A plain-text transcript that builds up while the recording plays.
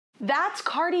That's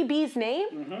Cardi B's name?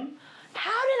 Mm-hmm. How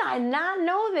did I not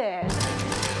know this?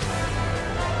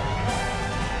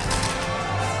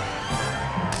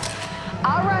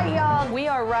 All right, y'all, we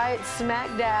are right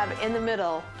smack dab in the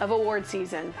middle of award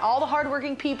season. All the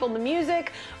hardworking people in the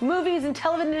music, movies, and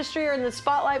television industry are in the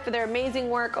spotlight for their amazing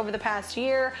work over the past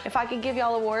year. If I could give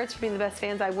y'all awards for being the best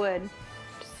fans, I would.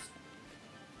 Just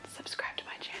subscribe to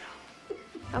my channel.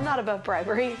 I'm not above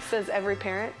bribery, says every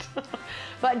parent.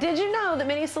 But did you know that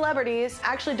many celebrities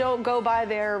actually don't go by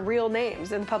their real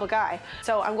names in the public eye?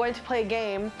 So I'm going to play a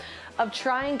game of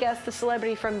try and guess the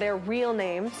celebrity from their real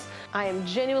names. I am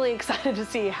genuinely excited to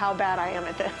see how bad I am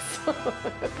at this.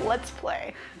 Let's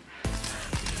play.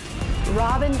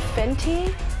 Robin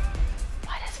Fenty?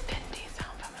 Why does Fenty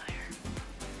sound familiar?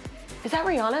 Is that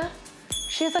Rihanna?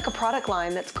 She has like a product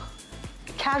line that's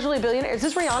Casually Billionaire. Is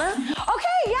this Rihanna?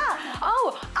 Okay, yeah.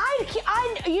 Oh,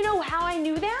 you know how I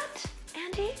knew that,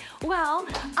 Andy? Well,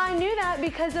 I knew that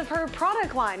because of her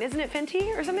product line. Isn't it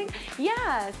Fenty or something?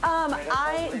 Yes.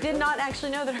 I did not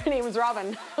actually know that her name was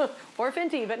Robin or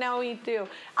Fenty, but now we do.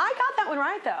 I got that one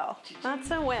right, though.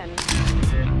 That's a win.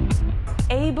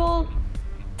 Abel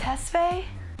Tesfaye?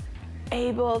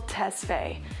 Abel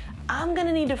Tesfaye. I'm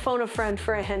gonna need to phone a friend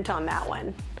for a hint on that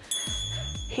one.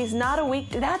 He's not a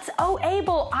oh,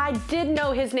 Abel. I did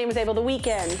know his name was Abel, The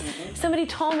Weeknd. Mm-hmm. Somebody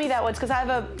told me that once, because I have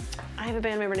a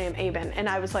band member named Aben, and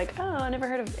I was like, oh, I never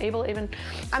heard of Abel, Aben.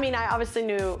 I mean, I obviously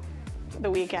knew The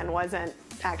Weeknd wasn't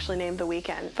actually named The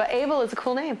Weeknd, but Abel is a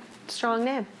cool name, strong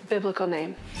name, biblical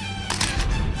name.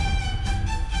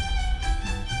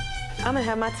 I'm gonna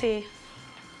have my tea.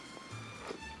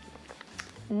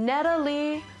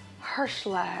 Natalie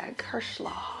Herschlag.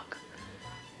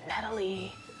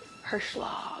 Natalie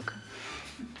Herschlag.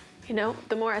 You know,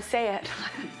 the more I say it,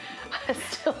 I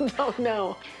still don't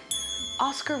know.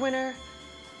 Oscar winner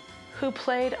who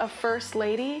played a first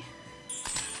lady.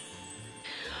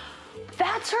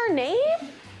 That's her name?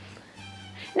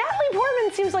 Natalie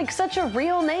Portman seems like such a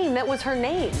real name. That was her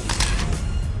name.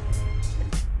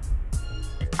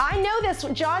 I know this,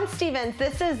 John Stevens.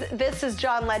 This is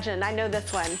John Legend. I know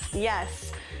this one,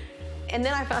 yes. And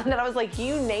then I found out, I was like,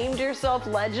 you named yourself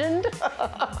Legend?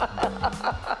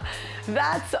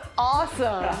 That's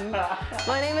awesome.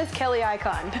 My name is Kelly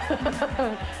Icon.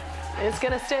 It's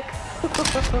gonna stick.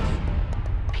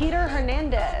 Peter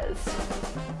Hernandez.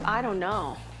 I don't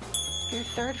know. Your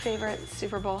third favorite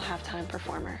Super Bowl halftime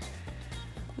performer.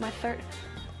 My third.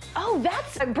 Oh,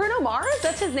 that's Bruno Mars?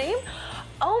 That's his name?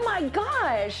 Oh my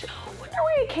gosh. I wonder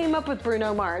where he came up with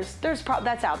Bruno Mars.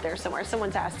 That's out there somewhere.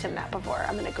 Someone's asked him that before.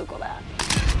 I'm gonna Google that.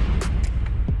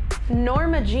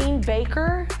 Norma Jean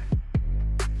Baker.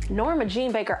 Norma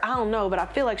Jean Baker, I don't know, but I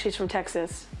feel like she's from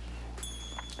Texas.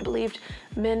 I believed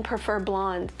men prefer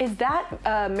blonde. Is that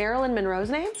Marilyn Monroe's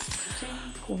name?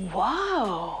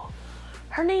 Whoa.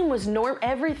 Her name was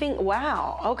everything,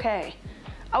 wow, okay.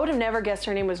 I would have never guessed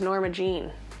her name was Norma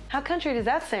Jean. How country does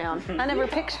that sound? I never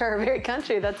picked her very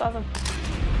country, that's awesome.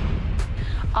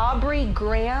 Aubrey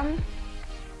Graham.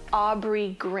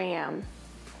 Aubrey Graham.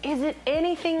 Is it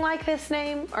anything like this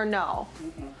name or no?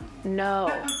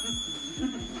 No.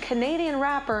 Canadian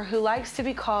rapper who likes to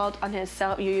be called on his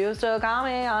cell. You used to call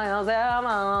me on your cell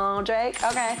phone, Drake.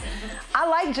 Okay, I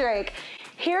like Drake.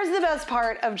 Here's the best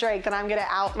part of Drake that I'm gonna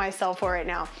out myself for right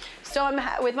now. So I'm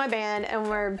with my band and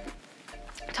we're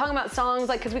talking about songs,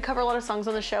 like, cause we cover a lot of songs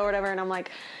on the show or whatever, and I'm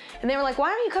like, and they were like, why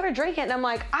haven't you covered Drake yet? And I'm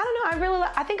like, I don't know,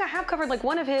 I think I have covered like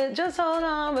one of his, Just Hold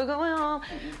On, We're Going On.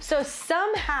 So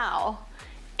somehow,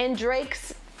 in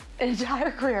Drake's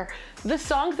entire career, the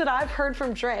songs that I've heard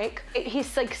from Drake,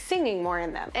 he's like singing more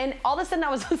in them. And all of a sudden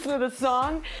I was listening to the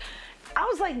song, I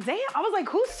was like, damn, I was like,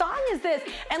 whose song is this?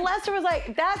 And Lester was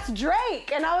like, that's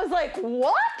Drake. And I was like,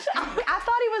 what? I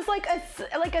thought he was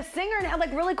like a singer and had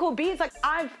like really cool beats. Like,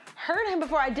 I've heard him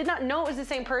before. I did not know it was the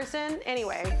same person.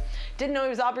 Anyway, didn't know he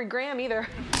was Aubrey Graham either.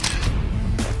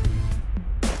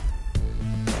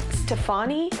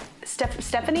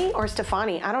 Stephanie or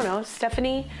Stefani? I don't know.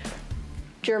 Stephanie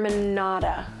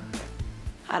Germanata.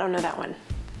 I don't know that one.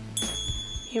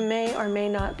 You may or may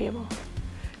not be able.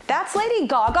 That's Lady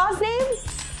Gaga's name?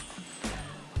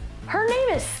 Her name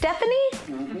is Stephanie?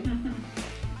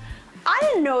 I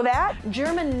didn't know that.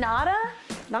 Germanata?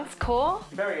 That's cool.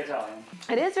 Very Italian.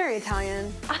 It is very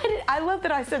Italian. I love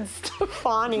that I said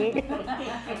Stefani.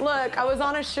 Look, I was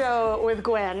on a show with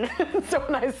Gwen, so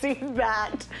when I see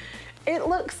that, it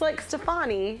looks like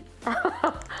Stefani.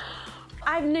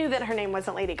 I knew that her name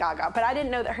wasn't Lady Gaga, but I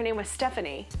didn't know that her name was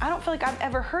Stephanie. I don't feel like I've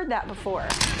ever heard that before.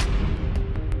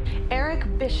 Eric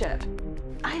Bishop.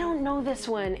 I don't know this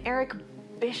one. Eric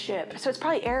Bishop. So it's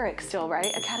probably Eric still, right?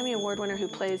 Academy Award winner who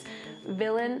plays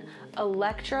villain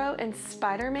Electro in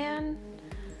Spider-Man.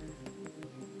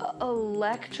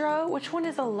 Electro? Which one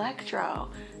is Electro?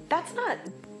 That's not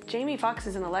Jamie Foxx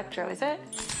is an Electro, is it?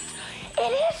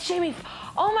 It is Jamie.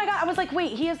 Oh my God, I was like,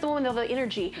 wait, he is the one with the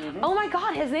energy. Oh my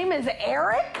God, his name is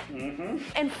Eric?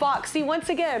 And Fox, see, once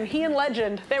again, he and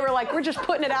Legend, they were like, we're just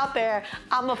putting it out there.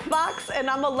 I'm a Fox and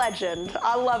I'm a Legend.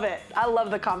 I love it. I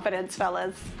love the confidence,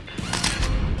 fellas.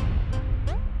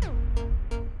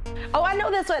 Oh, I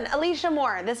know this one, Alicia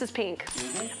Moore. This is Pink,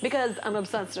 because I'm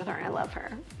obsessed with her and I love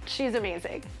her. She's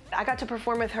amazing. I got to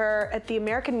perform with her at the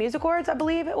American Music Awards, I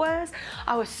believe it was.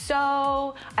 I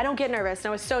don't get nervous, and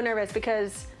I was so nervous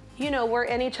because, you know, we're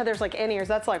in each other's like in-ears.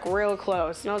 That's like real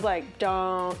close. And I was like,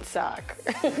 don't suck,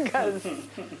 because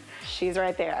she's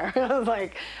right there. I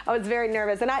was very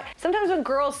nervous. And sometimes when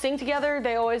girls sing together,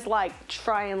 they always like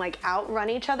try and like outrun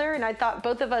each other. And I thought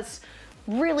both of us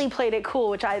really played it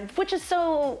cool, which is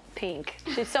so Pink.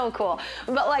 She's so cool.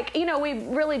 But like, you know, we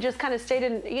really just kind of stayed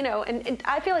in, you know, and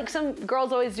I feel like some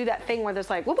girls always do that thing where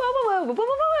there's like, whoop, whoop, whoop, whoop, whoop, whoop,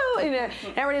 whoop, you know, and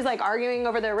everybody's like arguing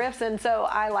over their riffs. And so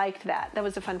I liked that. That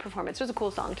was a fun performance. It was a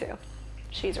cool song too.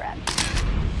 She's rad.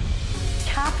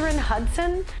 Catherine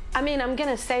Hudson. I mean, I'm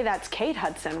gonna say that's Kate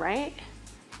Hudson, right?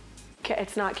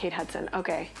 It's not Kate Hudson.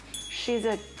 Okay. She's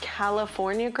a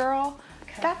California girl.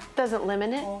 That doesn't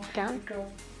limit it down.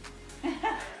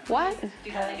 What? Do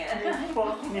that again.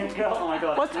 Oh my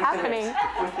God. What's happening?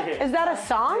 Is that a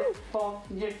song?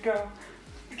 Is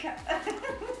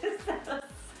that a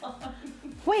song?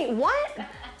 Wait, what?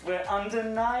 We're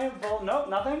undeniable. Nope,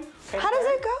 nothing. How does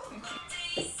it go?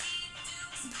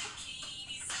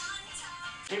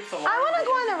 I want to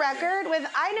go on the record with,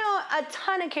 I know a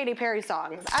ton of Katy Perry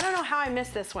songs. I don't know how I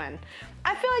missed this one.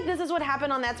 I feel like this is what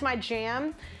happened on That's My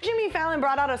Jam. Jimmy Fallon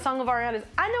brought out a song of Ariana's.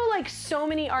 I know like so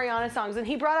many Ariana songs, and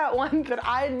he brought out one that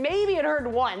I maybe had heard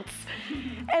once.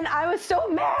 And I was so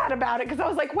mad about it because I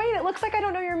was like, wait, it looks like I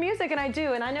don't know your music, and I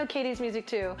do, and I know Katy's music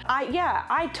too. Yeah,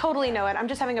 I totally know it. I'm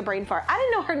just having a brain fart. I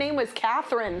didn't know her name was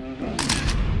Catherine.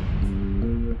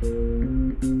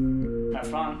 Have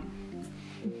fun.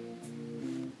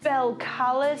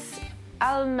 Belcalis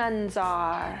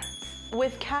Almanzar,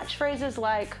 with catchphrases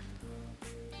like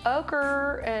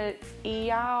ochre and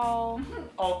yow.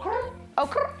 Ochre?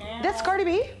 Ochre? That's Cardi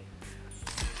B?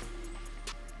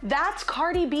 That's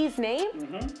Cardi B's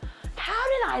name? How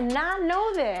did I not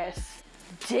know this?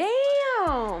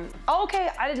 Damn. Okay,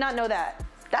 I did not know that.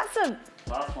 That's a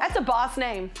boss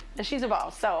name, and she's a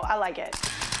boss, so I like it.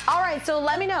 All right, so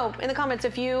let me know in the comments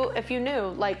if you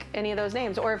knew like any of those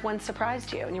names, or if one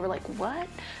surprised you and you were like, what?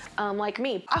 Like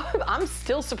me. I'm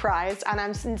still surprised, and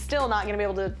I'm still not gonna be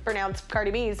able to pronounce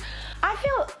Cardi B's. I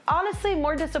feel honestly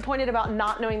more disappointed about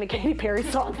not knowing the Katy Perry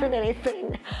song than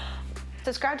anything.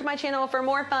 Subscribe to my channel for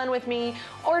more fun with me,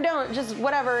 or don't, just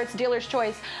whatever, it's dealer's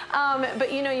choice.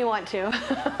 But you know you want to.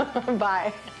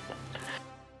 Bye.